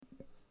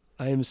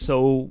I am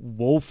so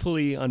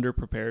woefully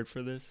underprepared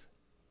for this.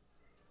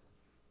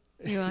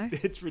 You are?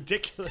 It's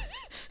ridiculous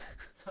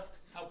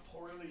how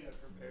poorly I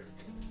prepared.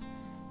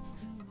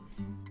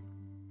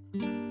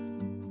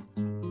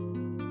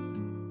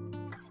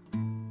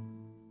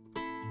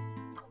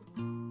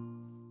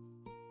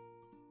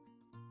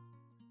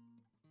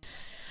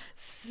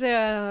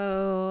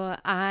 So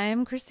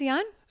I'm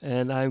Christiane,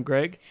 And I'm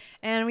Greg.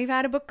 and we've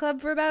had a book club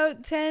for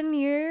about 10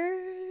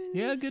 years.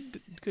 Yeah,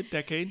 good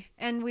decade.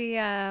 And we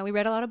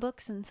read a lot of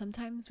books, and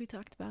sometimes we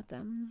talked about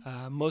them.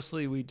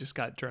 Mostly we just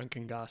got drunk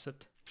and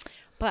gossiped.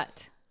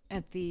 But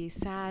at the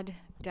sad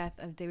death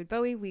of David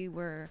Bowie, we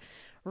were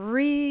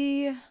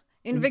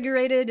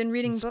reinvigorated and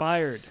reading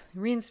books.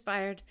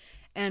 Re-inspired.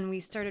 And we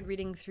started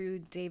reading through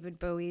David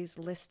Bowie's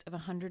list of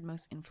 100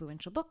 most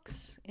influential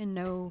books in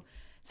no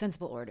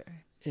sensible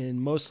order.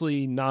 In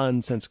mostly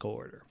nonsensical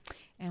order.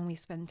 And we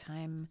spend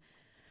time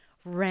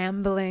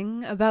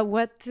rambling about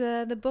what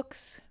the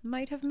books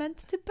might have meant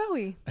to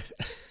Bowie.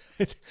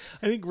 I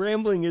think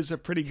rambling is a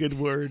pretty good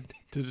word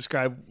to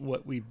describe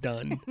what we've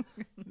done.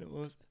 It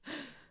was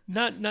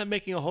not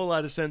making a whole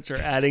lot of sense or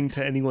adding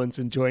to anyone's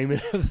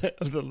enjoyment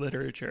of the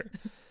literature,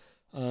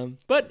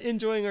 but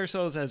enjoying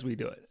ourselves as we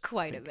do it.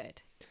 Quite a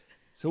bit.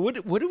 So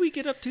what do we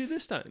get up to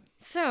this time?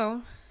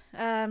 So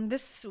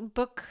this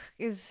book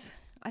is,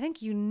 I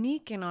think,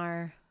 unique in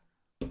our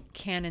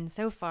canon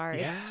so far.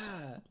 Yeah. It's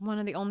one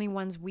of the only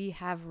ones we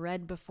have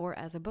read before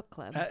as a book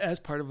club. As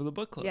part of the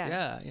book club.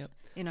 Yeah. Yeah.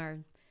 In our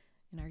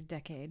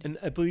decade. And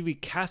I believe we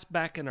cast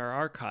back in our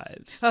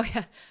archives Oh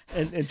yeah.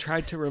 and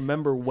tried to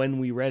remember when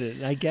we read it.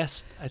 And I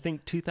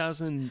think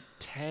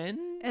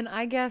 2010? And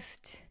I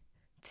guessed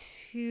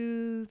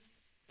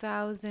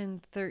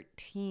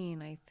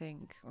 2013, I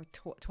think, or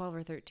 12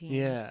 or 13.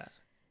 Yeah.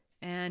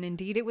 And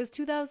indeed it was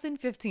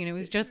 2015. It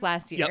was just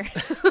last year.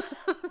 Yep.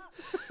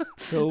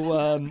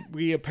 So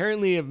we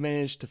apparently have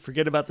managed to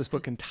forget about this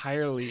book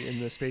entirely in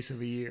the space of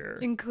a year.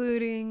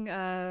 Including,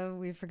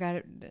 we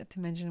forgot to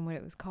mention what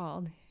it was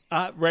called.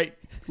 Right.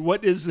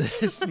 What is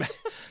this?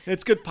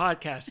 It's good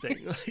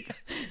podcasting.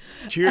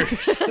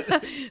 Cheers.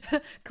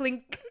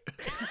 Clink.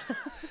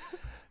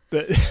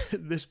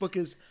 This book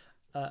is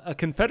A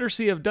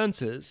Confederacy of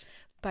Dunces.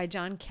 By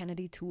John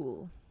Kennedy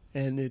Toole.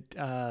 And it,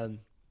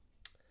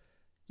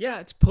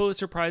 it's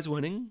Pulitzer Prize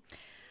winning.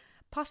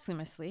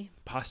 Posthumously.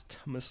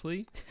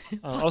 Posthumously.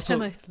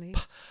 Posthumously.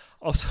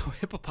 Also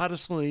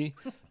hippopotamously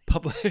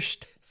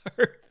published.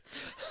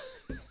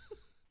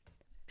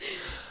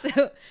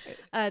 So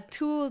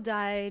Toole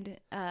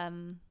died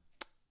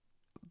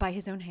by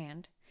his own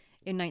hand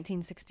in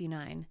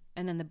 1969.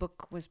 And then the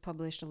book was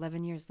published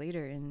 11 years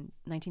later in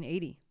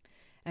 1980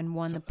 and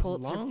won the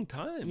Pulitzer. A long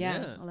time.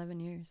 Yeah, 11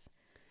 years.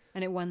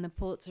 And it won the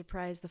Pulitzer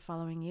Prize the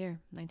following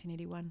year,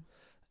 1981.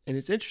 And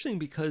it's interesting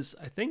because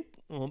I think,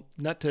 well,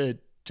 not to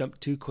jump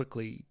too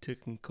quickly to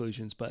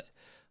conclusions, but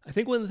I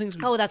think one of the things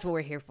that's what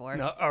we're here for.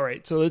 No, all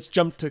right, so let's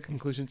jump to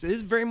conclusions. It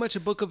is very much a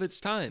book of its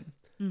time.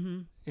 Mm-hmm.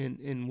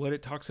 In what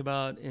it talks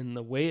about, in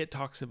the way it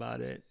talks about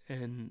it,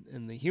 and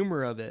the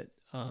humor of it.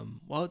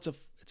 While it's a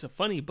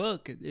funny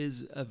book, it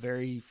is a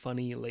very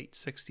funny late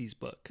 60s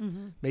book.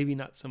 Mm-hmm. Maybe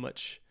not so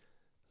much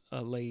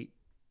a late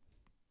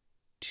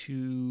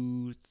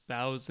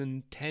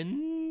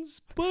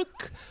 2010s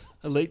book,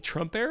 a late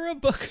Trump era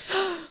book.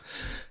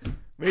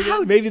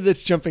 Maybe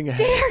that's jumping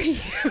ahead. Dare you?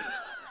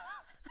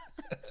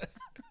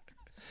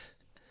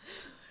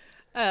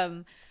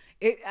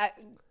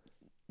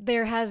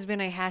 There has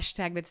been a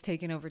hashtag that's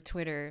taken over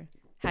Twitter,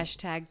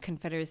 hashtag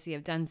Confederacy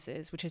of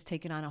Dunces, which has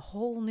taken on a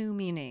whole new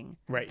meaning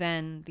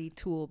than the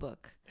Toole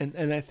book.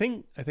 And I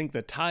think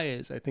the tie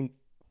is, I think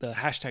the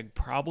hashtag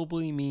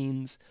probably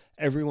means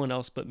everyone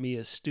else but me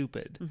is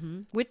stupid.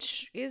 Mm-hmm.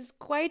 Which is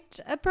quite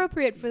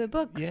appropriate for the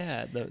book.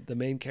 Yeah, the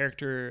main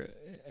character,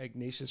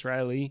 Ignatius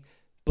Riley,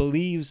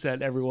 believes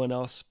that everyone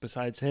else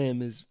besides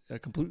him is a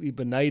completely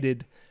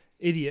benighted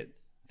idiot,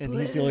 and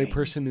he's the only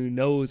person who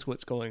knows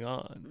what's going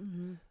on.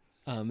 Mm-hmm.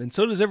 And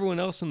so does everyone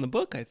else in the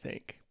book, I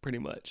think, pretty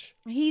much.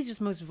 He's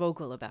just most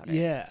vocal about it.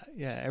 Yeah.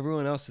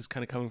 Everyone else is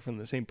kind of coming from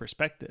the same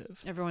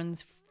perspective.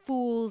 Everyone's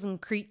fools and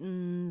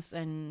cretins,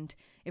 and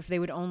if they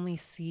would only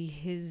see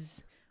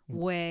his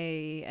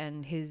way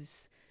and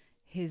his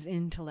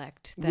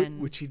intellect, then...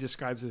 Which he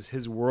describes as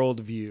his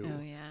worldview.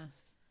 Oh, yeah.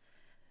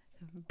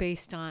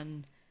 Based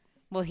on...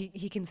 Well,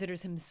 he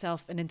considers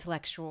himself an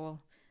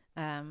intellectual,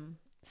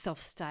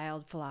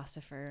 self-styled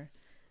philosopher,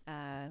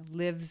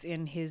 lives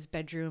in his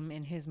bedroom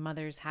in his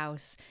mother's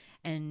house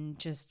and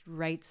just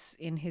writes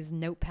in his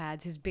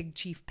notepads, his big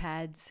chief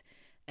pads,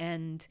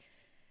 and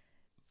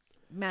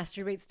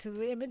masturbates to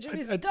the image of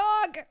his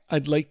dog.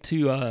 I'd like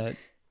to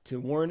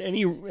warn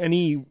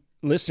any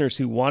listeners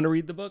who want to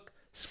read the book,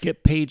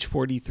 skip page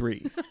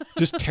 43.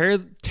 Just tear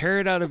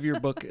it out of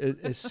your book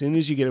as soon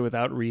as you get it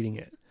without reading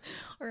it.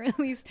 Or at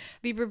least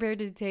be prepared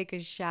to take a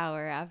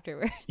shower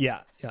afterwards.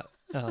 Yeah.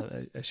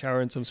 A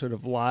shower in some sort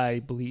of lye,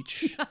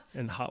 bleach,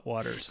 and hot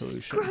water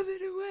solution. Scrub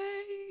it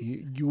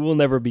away. You will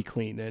never be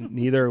clean, and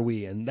neither are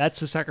we. And that's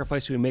the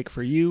sacrifice we make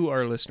for you,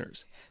 our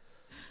listeners.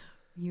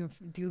 You're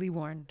duly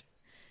warned.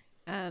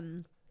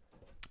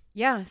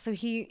 Yeah, so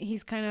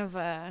he's kind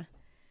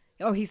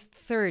of he's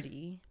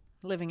 30,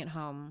 living at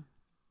home,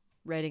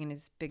 writing in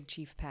his big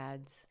chief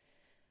pads,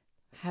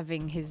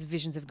 having his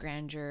visions of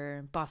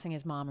grandeur, bossing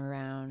his mom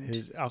around.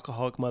 His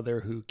alcoholic mother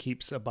who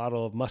keeps a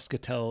bottle of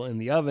Muscatel in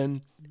the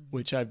oven,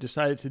 which I've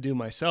decided to do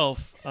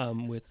myself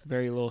with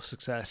very little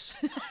success,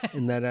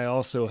 in that I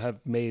also have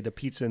made a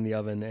pizza in the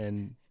oven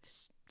and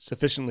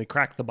sufficiently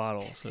cracked the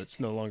bottle, so it's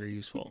no longer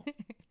useful.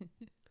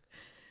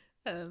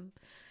 I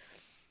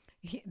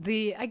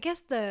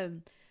guess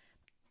the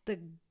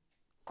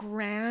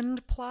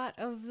grand plot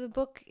of the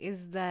book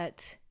is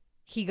that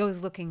he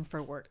goes looking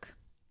for work.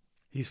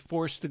 He's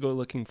forced to go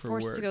looking for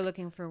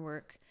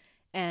work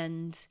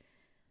and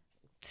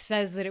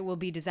says that it will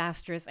be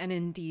disastrous, and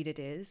indeed it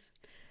is.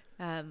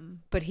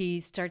 But he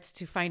starts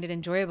to find it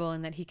enjoyable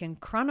and that he can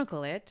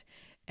chronicle it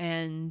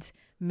and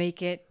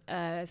make it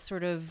a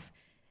sort of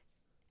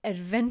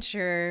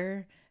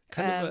adventure.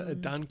 Kind of a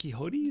Don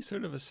Quixote,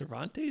 sort of a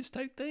Cervantes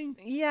type thing?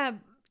 Yeah.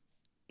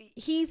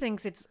 He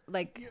thinks it's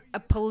like a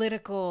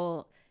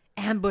political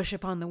ambush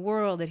upon the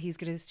world, that he's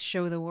going to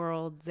show the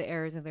world the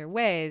errors of their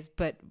ways,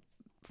 but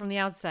from the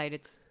outside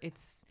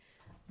it's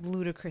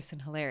ludicrous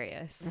and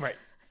hilarious. Right.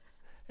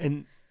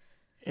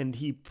 And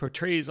he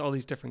portrays all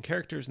these different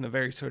characters in a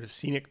very sort of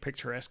scenic,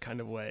 picturesque kind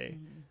of way,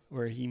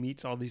 where he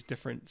meets all these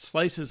different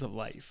slices of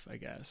life, I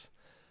guess,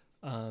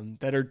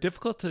 that are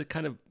difficult to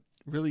kind of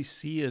really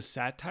see as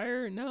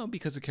satire now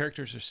because the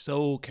characters are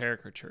so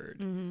caricatured.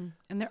 Mm-hmm.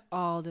 And they're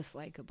all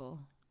dislikable.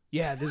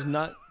 Yeah,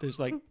 there's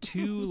like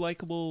two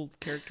likable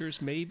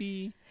characters,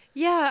 maybe.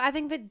 Yeah, I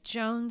think that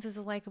Jones is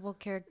a likable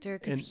character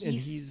because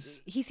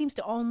he seems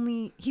to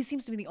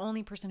be the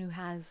only person who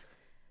has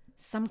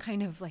some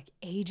kind of like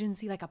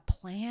agency, like a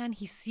plan.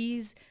 He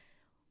sees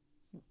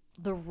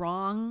the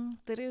wrong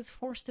that is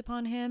forced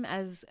upon him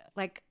as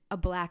like a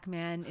black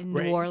man in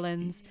New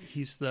Orleans.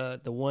 He's the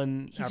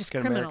one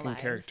African American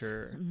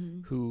character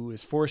who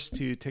is forced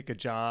to take a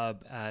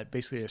job at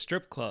basically a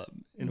strip club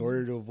in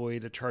order to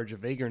avoid a charge of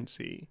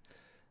vagrancy.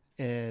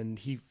 And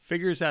he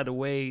figures out a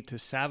way to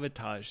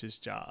sabotage his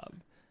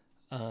job.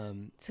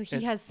 So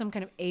he has some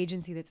kind of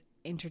agency that's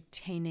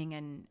entertaining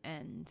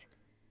and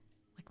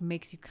like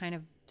makes you kind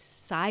of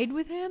side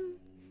with him.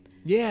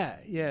 Yeah.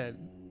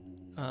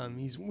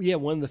 He's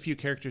one of the few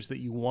characters that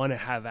you want to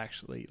have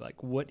actually,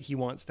 like what he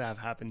wants to have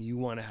happen, you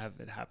want to have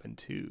it happen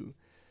too.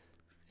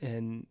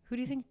 And who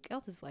do you think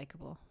else is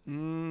likable?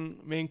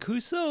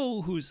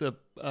 Mancuso, who's a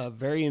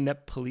very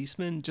inept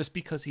policeman, just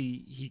because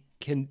he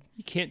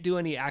can't do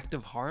any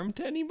active harm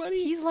to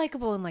anybody. He's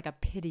likable in like a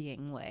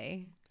pitying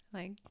way.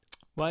 Like,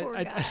 well,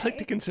 I'd like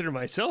to consider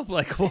myself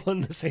likable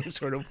in the same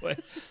sort of way.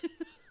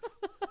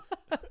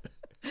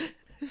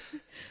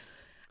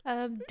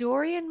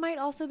 Dorian might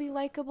also be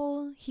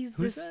likable. He's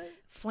Who's this that?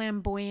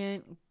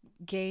 flamboyant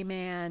gay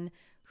man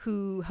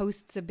who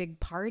hosts a big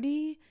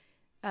party.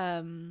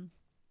 And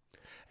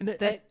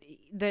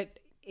that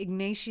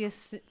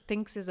Ignatius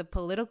thinks is a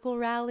political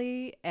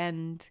rally,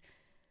 and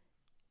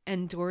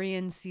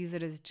Dorian sees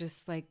it as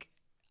just like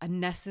a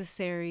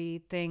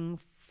necessary thing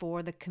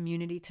for the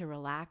community to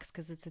relax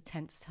because it's a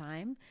tense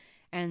time,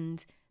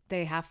 and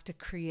they have to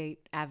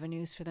create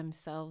avenues for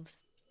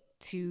themselves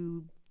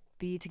to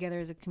be together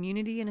as a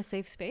community in a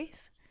safe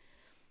space.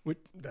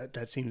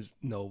 That seems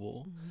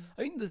noble.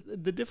 I mean,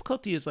 the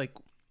difficulty is like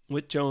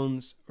with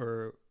Jones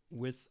or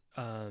with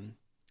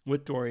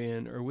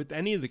Dorian or with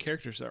any of the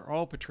characters, they're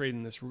all portrayed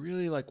in this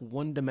really like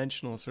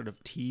one-dimensional sort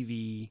of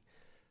TV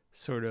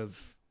sort of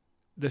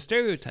the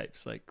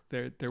stereotypes. Like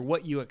they're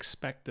what you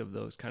expect of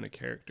those kind of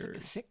characters.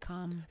 It's like a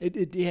sitcom.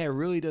 It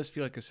really does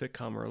feel like a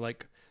sitcom, or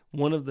like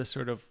one of the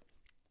sort of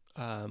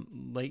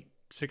late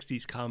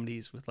 60s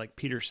comedies with like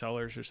Peter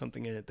Sellers or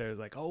something in it. They're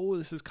like, oh,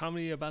 this is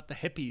comedy about the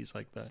hippies,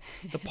 like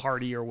the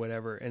party or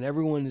whatever, and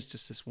everyone is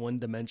just this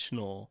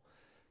one-dimensional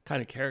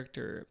kind of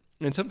character.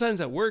 And sometimes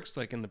that works,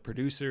 like in The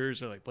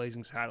Producers or like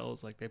Blazing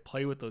Saddles, like they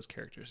play with those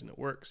characters and it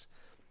works.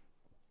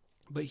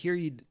 But here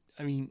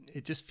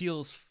it just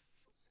feels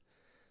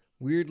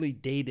weirdly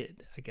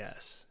dated, I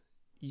guess.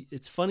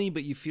 It's funny,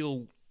 but you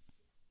feel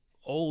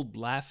old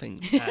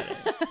laughing at it.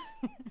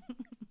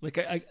 Like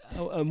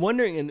I'm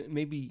wondering, and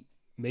maybe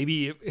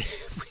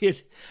if we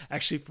had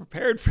actually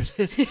prepared for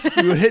this, we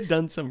would have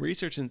done some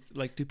research. And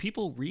like, do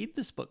people read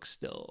this book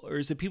still, or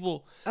is it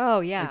people?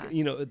 Oh yeah,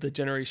 like, the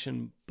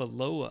generation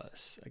below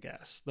us, I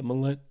guess, the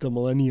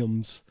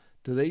millenniums.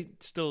 Do they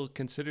still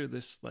consider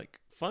this like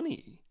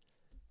funny,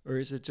 or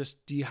is it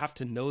just? Do you have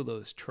to know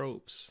those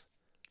tropes?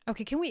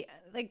 Okay, can we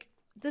like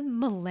the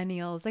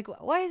millennials? Like,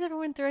 why is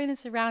everyone throwing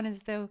this around as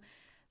though?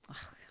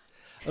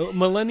 A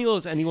millennial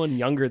is anyone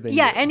younger than you.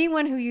 Yeah,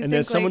 anyone who you and think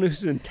as someone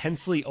who's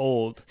intensely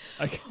old.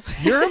 Like,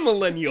 you're a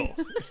millennial,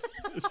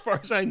 as far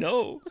as I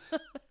know.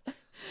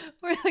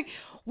 We're like,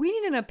 we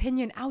need an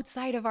opinion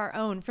outside of our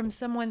own from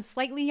someone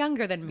slightly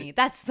younger than me.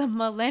 That's the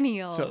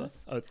millennials. So,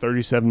 a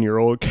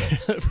 37-year-old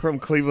from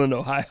Cleveland,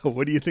 Ohio.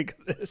 What do you think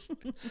of this?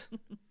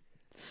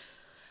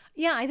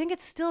 Yeah, I think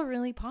it's still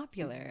really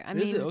popular. I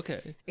mean, is it?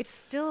 Okay. It's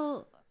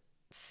still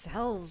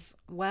sells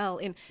well.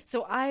 And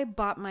so I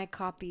bought my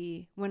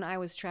copy when I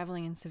was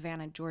traveling in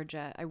Savannah,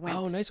 Georgia. I went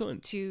Oh, nice one.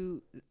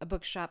 to a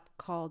bookshop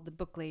called The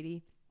Book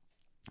Lady,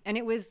 and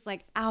it was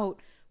like out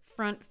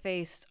front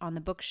faced on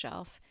the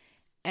bookshelf,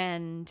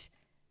 and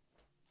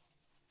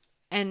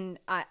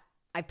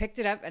I picked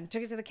it up and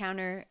took it to the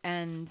counter,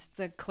 and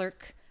the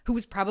clerk, who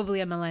was probably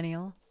a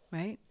millennial,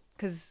 right?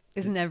 Because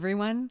isn't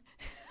everyone?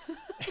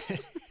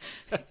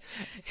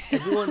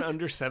 Everyone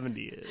under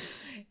 70 is.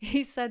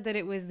 He said that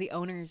it was the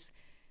owner's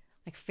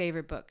like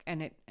favorite book,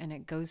 and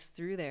it goes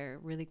through there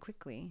really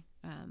quickly.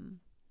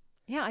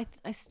 Yeah,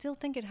 I still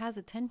think it has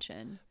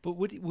attention. But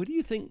what do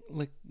you think?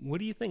 Like, what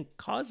do you think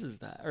causes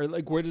that, or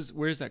like where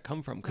does that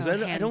come from? Because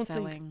I don't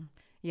selling. think.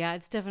 Yeah,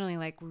 it's definitely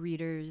like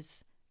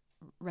readers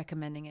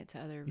recommending it to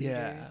other readers.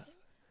 Yeah.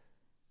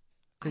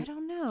 I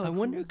don't know. I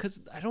wonder, because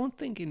I don't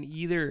think in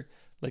either,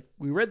 like,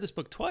 we read this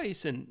book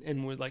twice and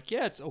we're like,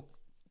 yeah, it's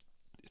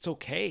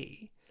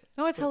okay.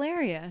 Oh, it's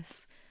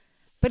hilarious.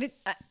 But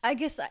I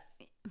guess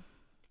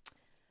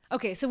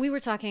okay, so we were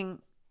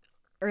talking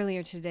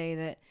earlier today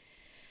that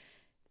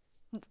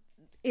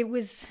it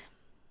was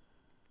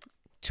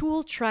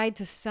Toole tried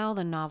to sell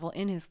the novel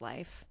in his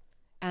life,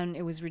 and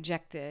it was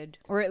rejected,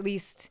 or at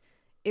least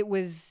it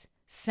was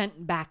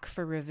sent back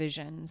for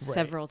revision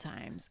several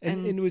times.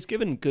 And it was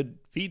given good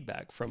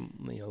feedback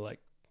from, like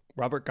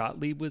Robert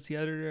Gottlieb was the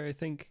editor, I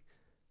think.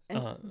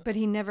 But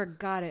he never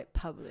got it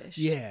published.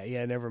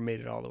 Yeah, never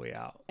made it all the way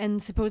out.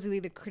 And supposedly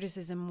the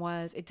criticism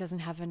was it doesn't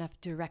have enough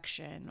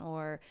direction,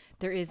 or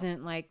there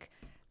isn't like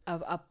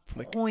a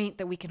point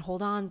that we can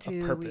hold on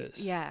to. A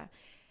purpose. Yeah.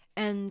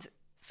 And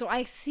so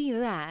I see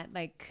that,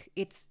 like,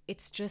 it's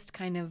just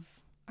kind of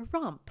a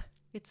romp.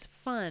 It's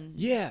fun.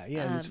 Yeah,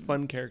 and it's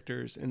fun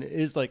characters, and it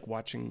is like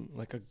watching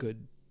like a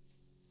good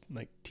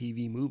like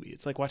TV movie.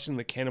 It's like watching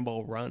the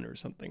Cannonball Run or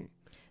something.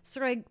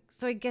 So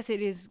I guess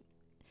it is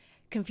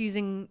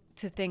confusing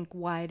to think,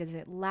 why does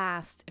it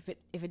last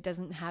if it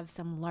doesn't have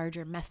some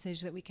larger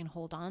message that we can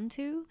hold on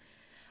to?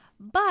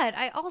 But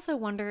I also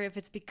wonder if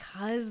it's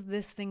because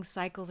this thing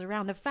cycles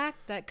around. The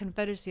fact that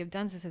Confederacy of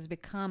Dunces has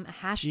become a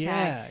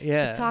hashtag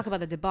to talk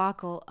about the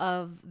debacle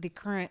of the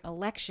current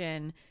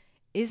election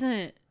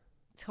isn't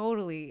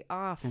totally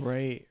off.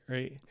 Right.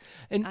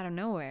 And out of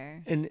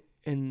nowhere. And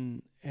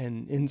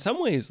in some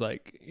ways,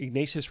 like,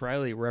 Ignatius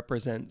Reilly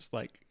represents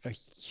like a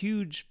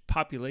huge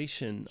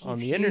population on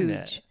the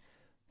internet.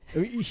 I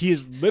mean, he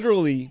is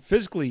literally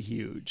physically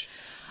huge,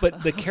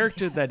 but the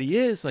character that he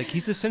is, like,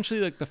 he's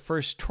essentially like the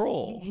first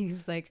troll.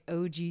 He's like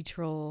OG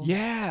troll.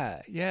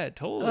 Yeah,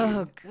 totally.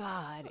 Oh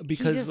God,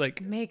 because he just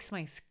like makes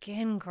my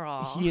skin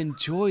crawl. He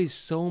enjoys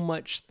so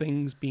much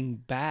things being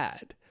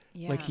bad.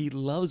 Yeah. Like, he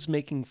loves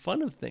making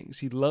fun of things.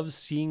 He loves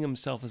seeing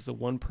himself as the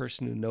one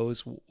person who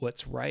knows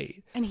what's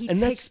right. And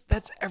that's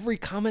every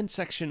comment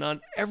section on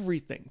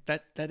everything.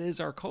 That is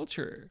our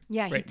culture.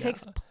 Yeah, he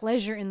takes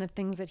pleasure in the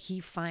things that he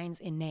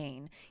finds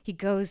inane. He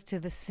goes to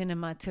the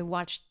cinema to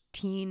watch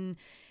teen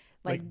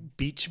like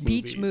beach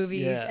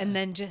movies, yeah. and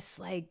then just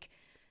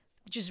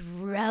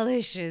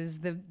relishes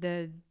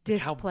the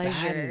displeasure.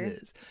 How bad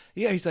it is.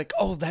 Yeah, he's like,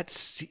 oh,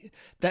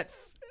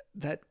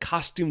 that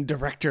costume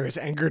director has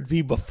angered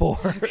me before.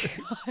 Oh,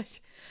 God.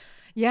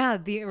 Yeah,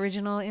 the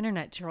original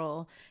internet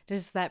troll.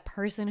 Just that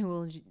person who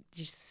will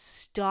just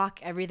stalk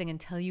everything and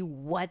tell you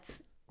what's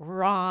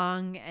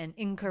wrong and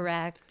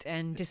incorrect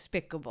and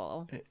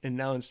despicable. And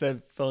now, instead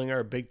of filling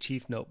our Big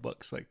Chief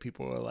notebooks, like,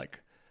 people are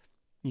like,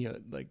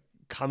 like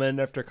comment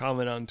after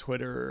comment on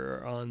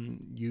Twitter or on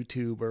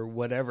YouTube or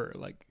whatever,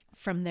 like,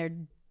 from their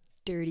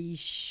dirty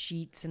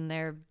sheets in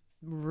their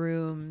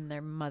room,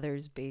 their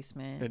mother's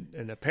basement,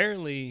 and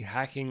apparently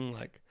hacking,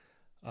 like,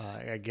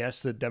 I guess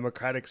the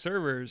Democratic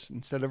servers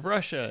instead of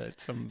Russia.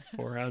 It's some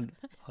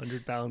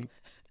 400-pound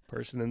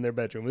person in their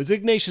bedroom. It was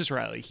Ignatius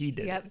Reilly. He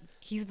did it.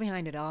 He's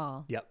behind it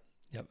all. Yep.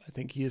 I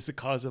think he is the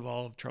cause of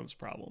all of Trump's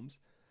problems.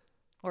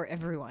 Or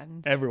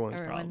everyone's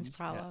problems.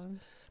 Yeah.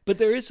 But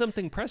there is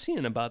something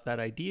prescient about that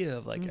idea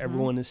of, like,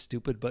 everyone is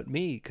stupid but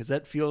me, because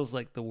that feels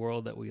like the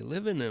world that we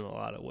live in a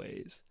lot of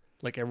ways.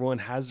 Like, everyone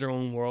has their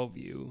own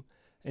worldview,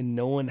 and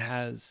no one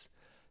has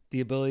the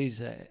ability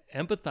to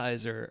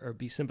empathize or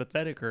be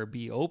sympathetic or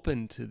be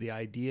open to the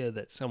idea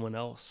that someone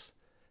else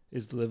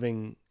is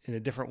living in a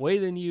different way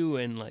than you,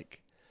 and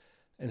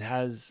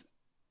has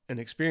an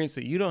experience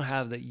that you don't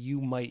have that you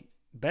might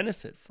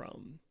benefit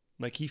from.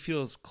 Like, he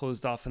feels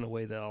closed off in a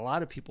way that a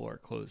lot of people are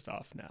closed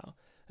off now.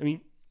 I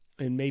mean,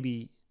 and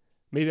maybe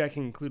I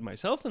can include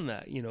myself in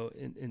that,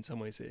 in some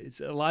ways. It's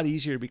a lot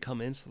easier to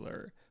become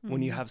insular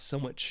when you have so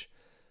much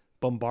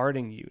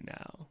bombarding you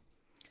now.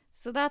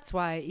 So that's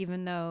why,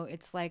 even though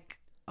it's like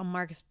a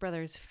Marx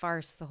Brothers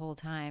farce the whole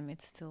time,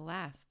 it still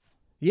lasts.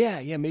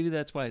 Yeah, maybe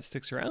that's why it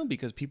sticks around,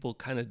 because people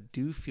kind of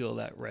do feel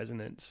that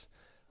resonance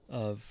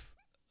of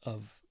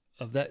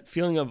that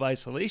feeling of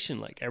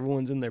isolation. Like,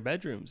 everyone's in their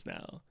bedrooms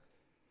now.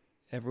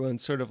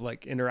 Everyone's sort of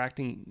like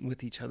interacting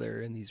with each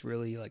other in these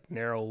really, like,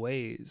 narrow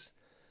ways.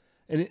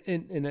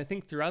 And I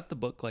think throughout the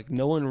book, like,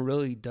 no one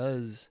really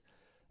does,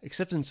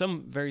 except in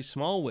some very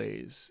small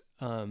ways,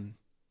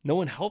 no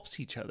one helps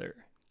each other.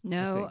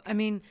 No, think. I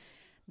mean,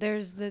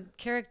 there's the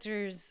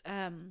characters,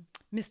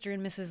 Mr.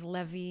 and Mrs.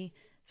 Levy.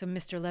 So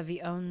Mr.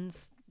 Levy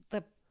owns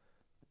the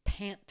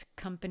pant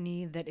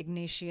company that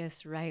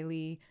Ignatius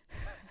Riley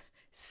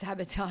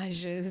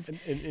sabotages.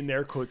 And in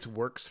air quotes,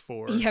 works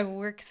for. Yeah,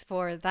 works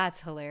for.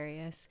 That's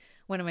hilarious.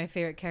 One of my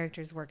favorite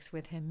characters works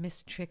with him,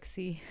 Miss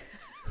Trixie.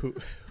 who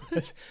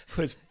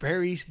has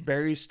very,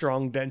 very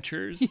strong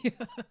dentures.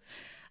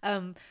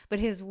 But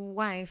his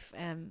wife,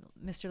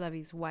 Mr.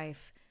 Levy's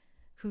wife,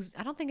 who's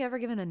I don't think ever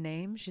given a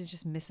name. She's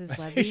just Mrs.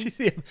 Levy.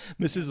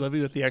 Mrs.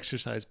 Levy with the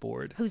exercise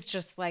board. Who's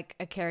just like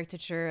a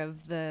caricature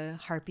of the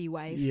harpy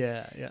wife.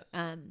 Yeah.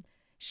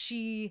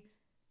 She,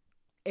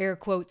 air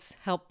quotes,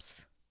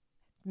 helps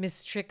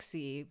Miss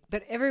Trixie,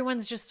 but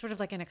everyone's just sort of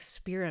like an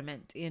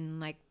experiment in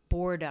like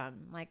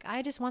boredom. Like,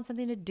 I just want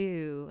something to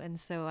do, and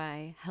so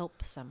I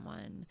help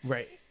someone.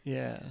 Right.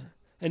 Yeah.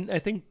 And I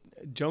think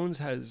Jones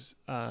has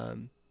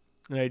an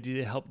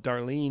idea to help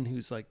Darlene,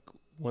 who's like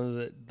one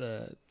of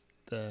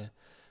the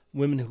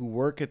women who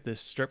work at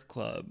this strip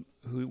club,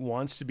 who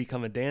wants to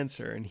become a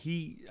dancer. And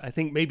he, I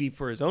think maybe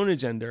for his own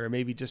agenda, or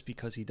maybe just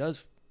because he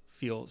does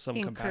feel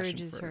some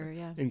compassion for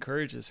her,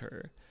 encourages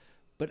her.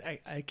 But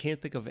I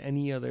can't think of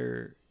any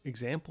other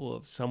example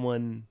of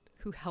someone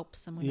who helps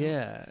someone else.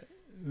 Yeah,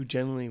 who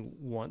genuinely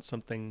wants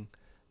something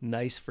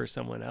nice for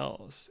someone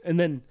else. And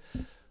then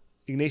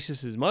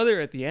Ignatius's mother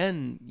at the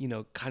end,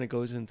 kind of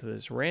goes into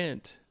this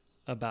rant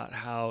about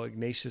how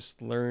Ignatius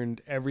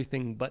learned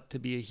everything but to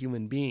be a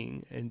human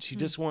being, and she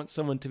just wants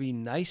someone to be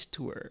nice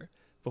to her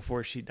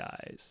before she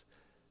dies.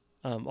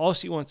 All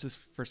she wants is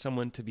for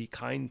someone to be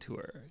kind to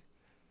her,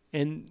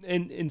 and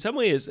in some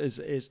ways,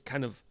 is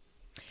kind of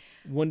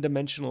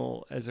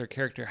one-dimensional as her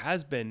character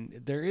has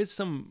been. There is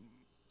some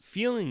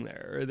feeling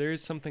there, or there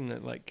is something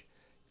that like.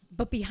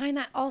 But behind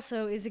that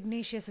also is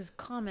Ignatius's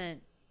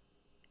comment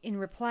in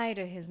reply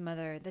to his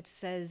mother that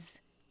says,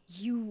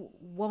 you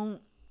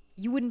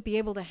wouldn't be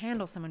able to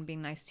handle someone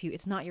being nice to you.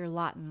 It's not your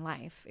lot in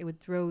life. It would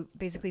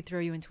basically throw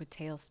you into a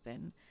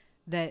tailspin.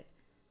 That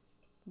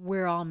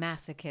we're all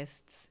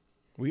masochists.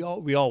 We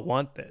all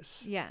want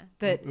this. Yeah.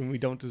 That and we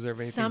don't deserve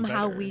anything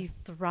somehow better. we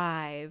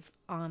thrive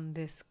on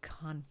this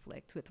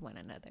conflict with one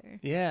another.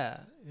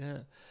 Yeah.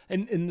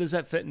 And does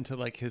that fit into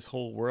like his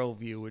whole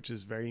worldview, which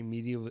is very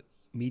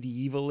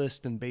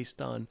medievalist and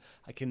based on,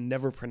 I can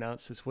never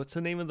pronounce this. What's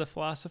the name of the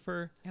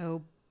philosopher?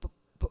 Oh,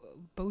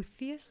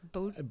 Boethius?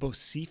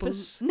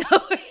 Bocephus? No.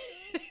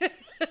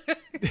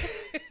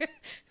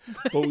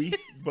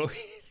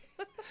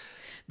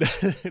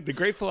 The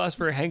great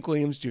philosopher Hank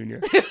Williams Jr.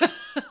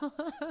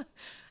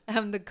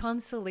 The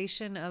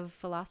Consolation of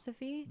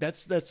Philosophy.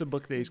 That's a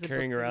book that he's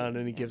carrying around,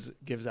 and he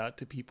gives out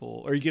to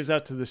people, or he gives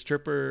out to the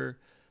stripper,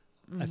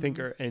 I think,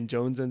 and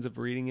Jones ends up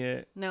reading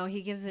it. No,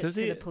 he gives it to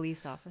the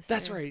police officer.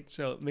 That's right.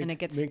 So and it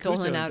gets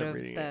stolen out of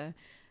the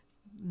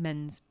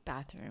men's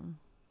bathroom.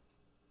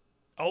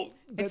 Oh,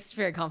 it's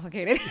very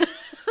complicated,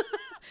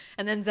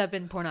 and ends up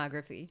in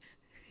pornography.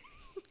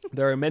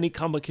 There are many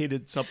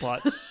complicated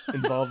subplots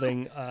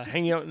involving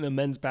hanging out in a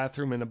men's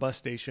bathroom in a bus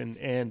station,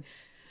 and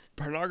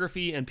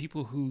pornography, and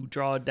people who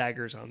draw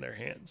daggers on their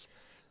hands.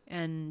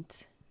 And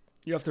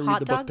you have to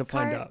read the book to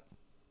find out.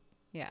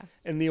 Yeah.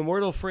 And the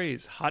immortal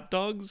phrase, hot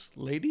dogs,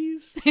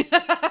 ladies?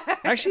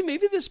 Actually,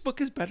 maybe this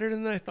book is better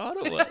than I thought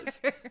it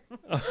was.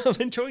 I'm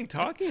enjoying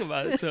talking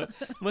about it, so it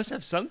must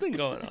have something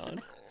going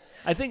on.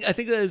 I think that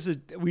is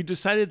we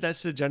decided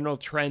that's the general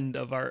trend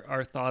of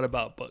our thought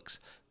about books.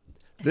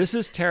 This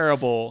is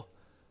terrible.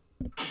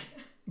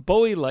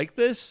 Bowie liked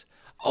this?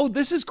 Oh,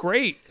 this is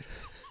great.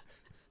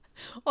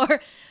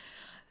 Or,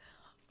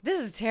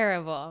 this is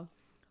terrible.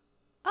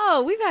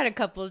 Oh, we've had a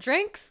couple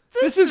drinks.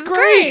 This is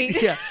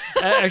great. Yeah,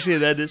 actually,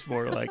 that is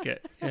more like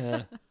it.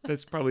 Yeah,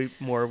 that's probably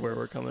more where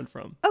we're coming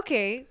from.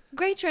 Okay,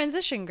 great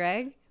transition,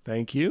 Greg.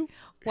 Thank you.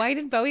 Why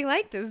did Bowie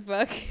like this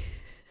book?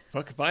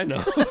 Fuck if I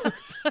know.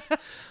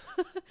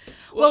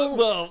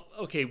 Well,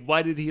 okay.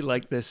 Why did he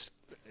like this?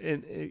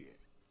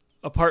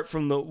 Apart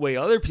from the way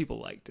other people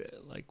liked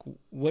it, like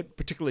what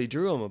particularly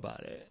drew him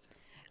about it?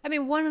 I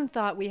mean, one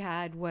thought we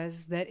had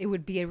was that it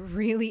would be a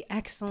really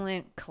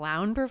excellent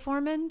clown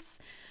performance.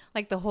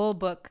 Like the whole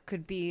book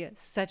could be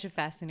such a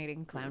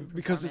fascinating clown performance.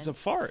 Because it's a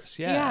farce,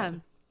 yeah. Yeah.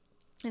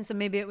 And so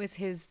maybe it was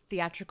his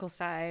theatrical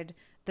side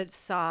that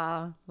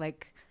saw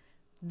like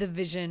the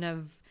vision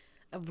of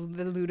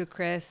the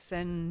ludicrous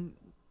and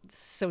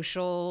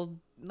social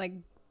like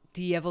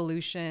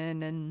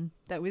de-evolution, and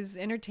that was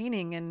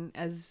entertaining and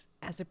as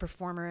a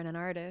performer and an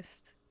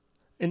artist.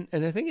 And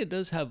I think it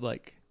does have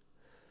like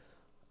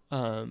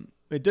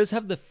it does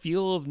have the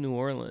feel of New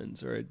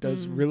Orleans, or it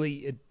does it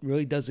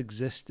really does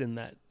exist in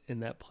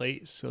that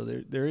place. So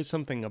there is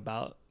something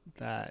about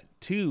that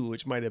too,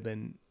 which might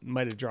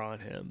have drawn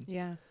him.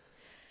 Yeah.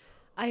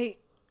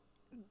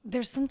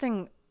 There's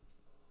something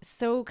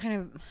so kind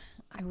of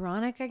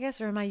ironic, I guess,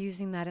 or am I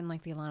using that in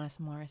like the Alanis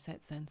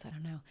Morissette sense? I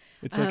don't know.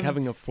 It's like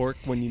having a fork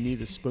when you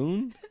need a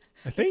spoon,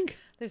 I think.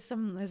 There's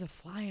a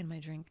fly in my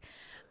drink.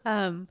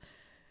 It's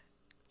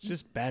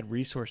just bad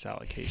resource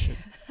allocation.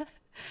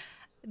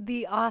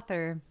 the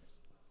author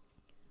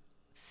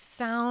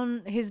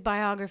his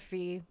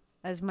biography,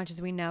 as much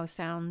as we know,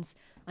 sounds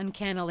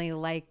uncannily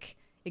like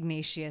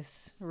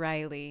Ignatius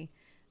Reilly.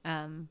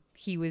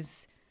 He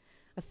was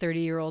a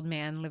 30-year-old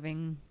man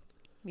living,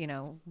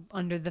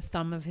 under the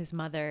thumb of his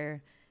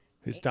mother.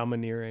 His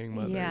domineering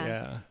mother,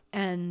 yeah.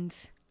 And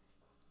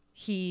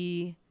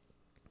he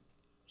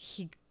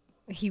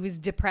was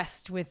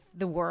depressed with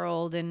the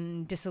world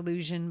and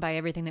disillusioned by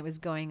everything that was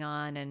going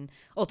on, and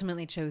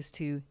ultimately chose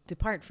to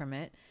depart from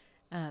it.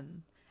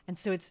 And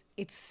so it's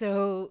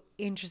so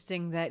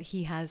interesting that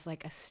he has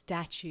like a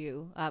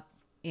statue up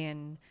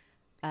in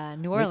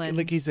New Orleans.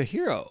 Like he's a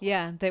hero.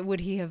 Yeah, that would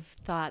he have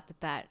thought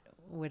that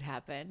would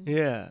happen?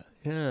 Yeah,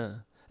 yeah.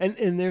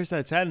 And there's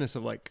that sadness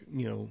of like,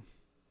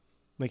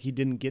 like he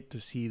didn't get to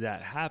see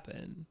that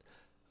happen.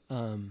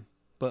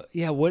 But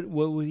yeah, what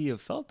would he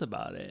have felt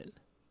about it?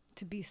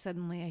 To be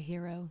suddenly a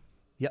hero.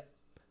 Yep.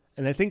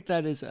 And I think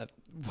that is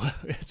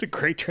it's a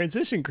great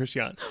transition,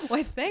 Christian.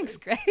 Why, thanks,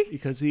 Greg.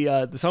 Because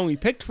the song we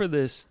picked for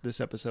this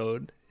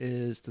episode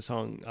is the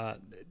song,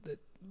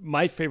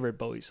 my favorite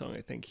Bowie song,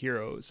 I think,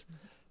 Heroes,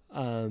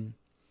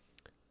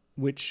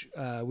 which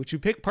we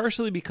picked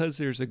partially because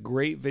there's a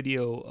great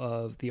video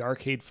of the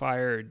Arcade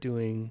Fire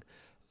doing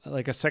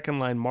like a second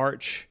line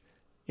march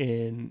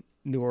in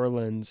New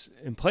Orleans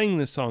and playing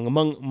this song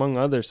among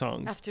other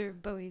songs after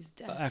Bowie's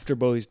death. After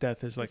Bowie's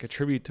death is like a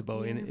tribute to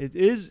Bowie, yeah. and it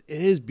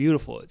is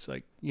beautiful. It's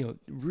like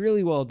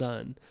really well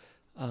done.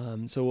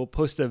 So we'll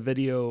post a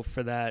video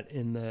for that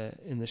in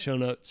the show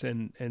notes,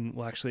 and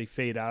we'll actually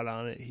fade out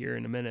on it here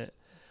in a minute.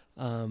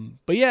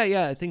 But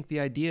yeah, I think the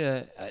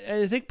idea,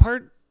 and I think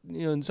part,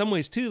 in some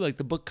ways too, like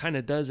the book kind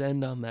of does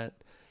end on that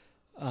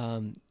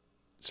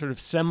sort of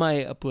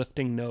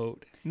semi-uplifting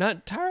note.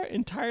 Not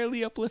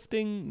entirely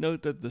uplifting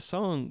note that the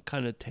song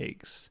kind of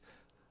takes.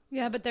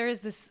 Yeah, but there is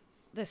this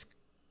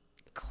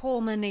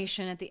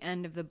culmination at the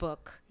end of the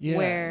book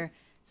where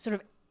sort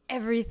of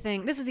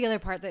everything. This is the other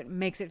part that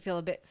makes it feel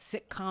a bit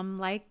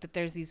sitcom-like, that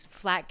there's these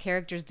flat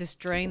characters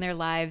destroying their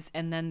lives,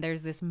 and then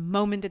there's this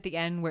moment at the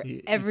end where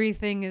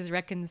everything is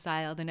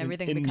reconciled and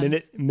everything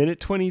becomes... Minute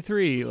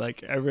 23,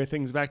 like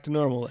everything's back to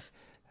normal.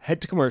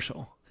 Head to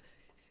commercial.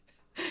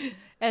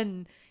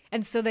 And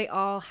so they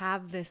all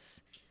have this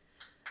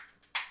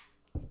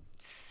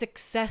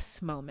success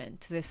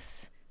moment,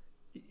 this,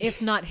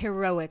 if not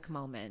heroic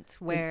moment,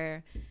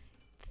 where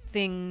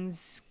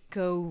things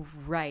go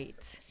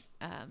right.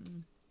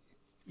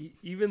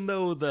 Even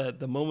though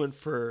the moment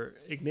for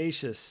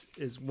Ignatius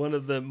is one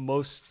of the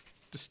most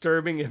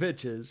disturbing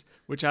images,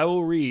 which I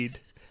will read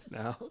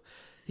now.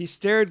 He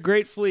stared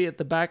gratefully at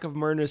the back of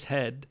Myrna's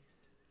head,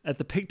 at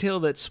the pigtail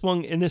that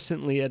swung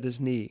innocently at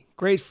his knee.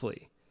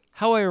 Gratefully.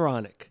 How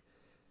ironic,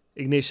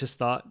 Ignatius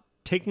thought.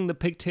 Taking the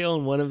pigtail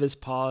in one of his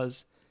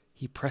paws,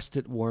 he pressed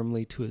it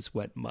warmly to his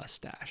wet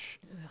mustache.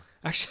 Ugh.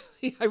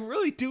 Actually, I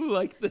really do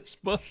like this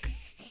book.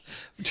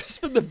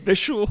 Just for the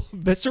visceral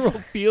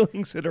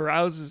feelings it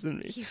arouses in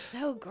me. He's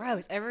so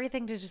gross.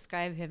 Everything to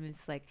describe him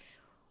is like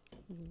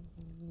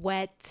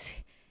wet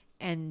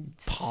and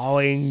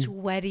pawing,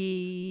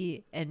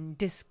 sweaty and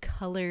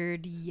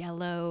discolored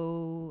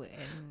yellow.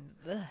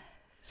 And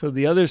so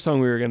the other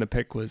song we were going to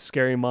pick was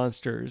Scary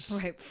Monsters.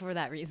 Right, for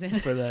that reason.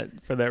 for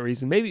that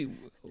reason. Maybe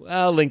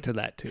I'll link to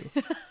that too.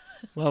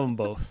 We'll have them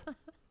both.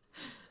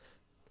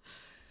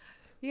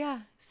 Yeah,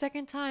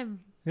 second time.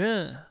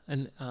 Yeah,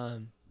 and I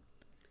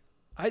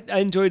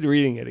enjoyed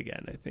reading it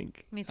again. I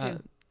think me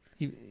too.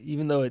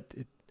 Even though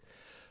it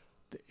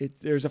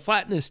there's a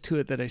flatness to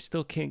it that I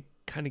still can't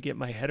kind of get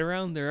my head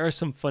around. There are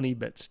some funny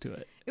bits to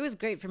it. It was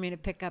great for me to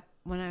pick up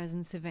when I was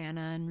in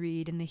Savannah and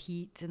read in the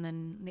heat, and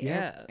then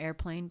the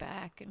airplane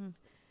back, and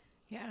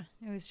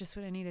it was just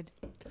what I needed.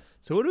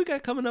 So what do we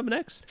got coming up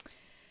next?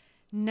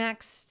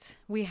 Next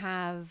we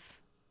have.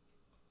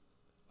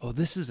 Oh,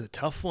 this is a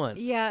tough one.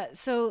 Yeah.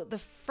 So the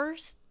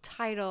first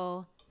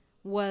title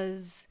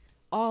was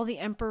All the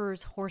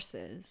Emperor's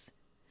Horses.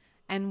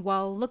 And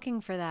while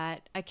looking for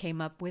that, I came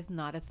up with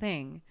not a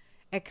thing,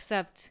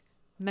 except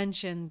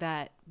mention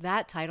that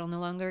title no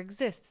longer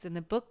exists. And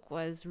the book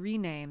was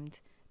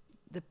renamed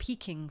The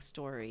Peking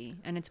Story.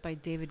 And it's by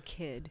David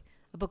Kidd,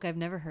 a book I've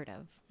never heard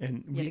of.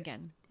 And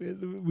again.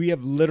 We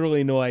have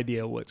literally no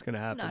idea what's going to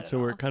happen. So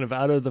we're kind of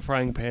out of the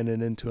frying pan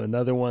and into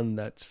another one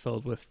that's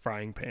filled with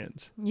frying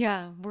pans.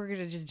 Yeah, we're going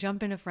to just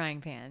jump into frying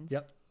pans.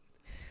 Yep.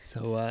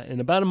 So in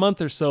about a month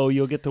or so,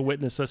 you'll get to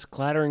witness us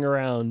clattering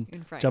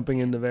around, jumping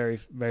into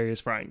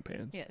various frying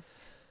pans. Yes.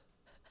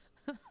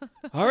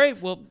 All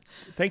right. Well,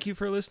 thank you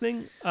for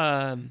listening.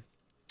 If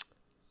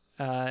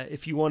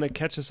you want to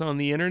catch us on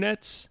the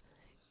internets,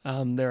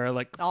 there are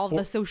like all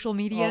the social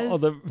medias, all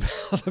the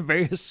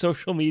various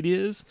social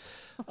medias.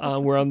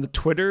 We're on the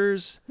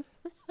Twitters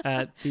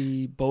at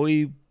the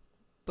Bowie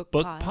Book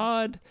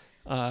Pod.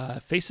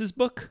 Faces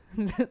Book.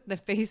 The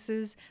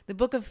Faces. The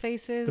Book of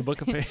Faces. The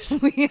Book of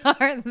Faces. We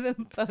are the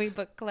Bowie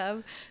Book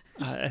Club.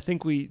 I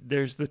think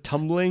there's the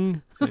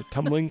tumbling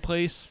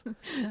place.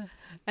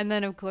 And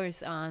then, of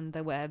course, on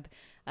the web,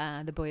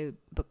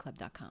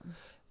 thebowiebookclub.com.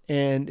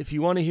 And if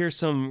you want to hear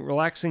some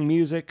relaxing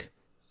music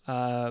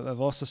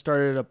I've also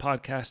started a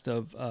podcast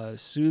of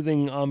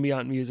soothing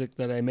ambient music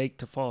that I make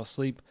to fall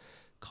asleep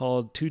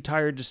called Too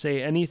Tired to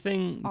Say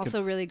Anything. You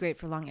Also really great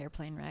for long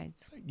airplane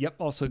rides. Yep,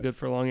 also good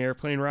for long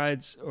airplane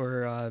rides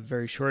or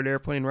very short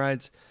airplane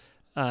rides.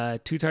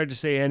 Too Tired to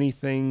Say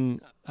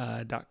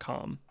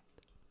Anything.com.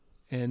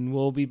 And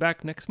we'll be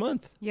back next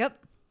month. Yep.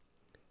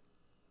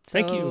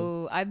 Thank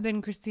you. I've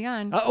been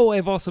Christiane.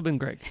 I've also been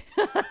Greg.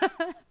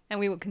 And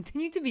we will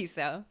continue to be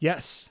so.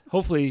 Yes,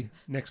 hopefully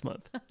next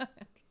month.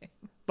 Okay.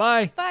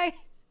 Bye. Bye.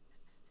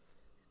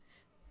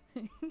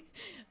 I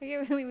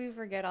can't believe we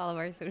forget all of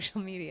our social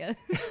media.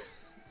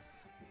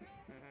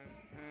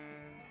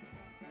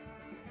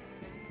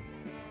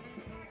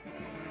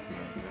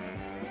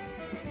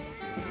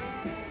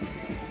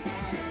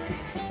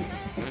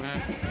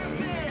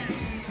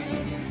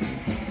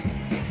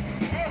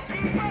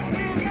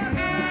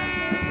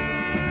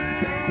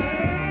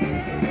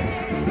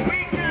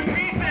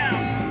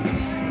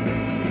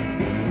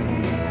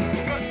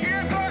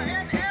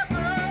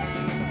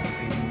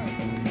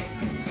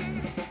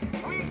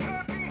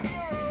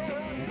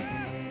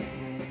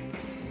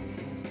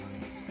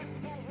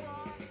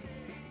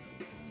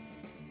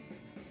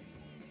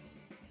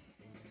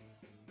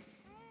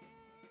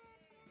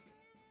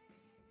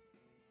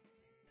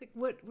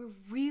 What we're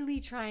really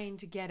trying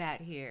to get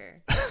at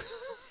here.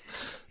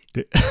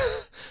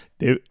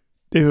 David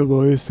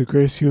Bowie is the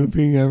greatest human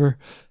being ever,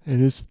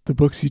 and the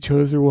books he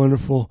chose are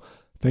wonderful.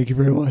 Thank you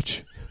very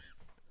much.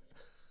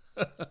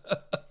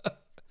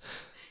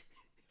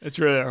 That's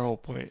really our whole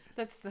point.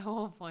 That's the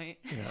whole point.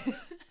 Yeah.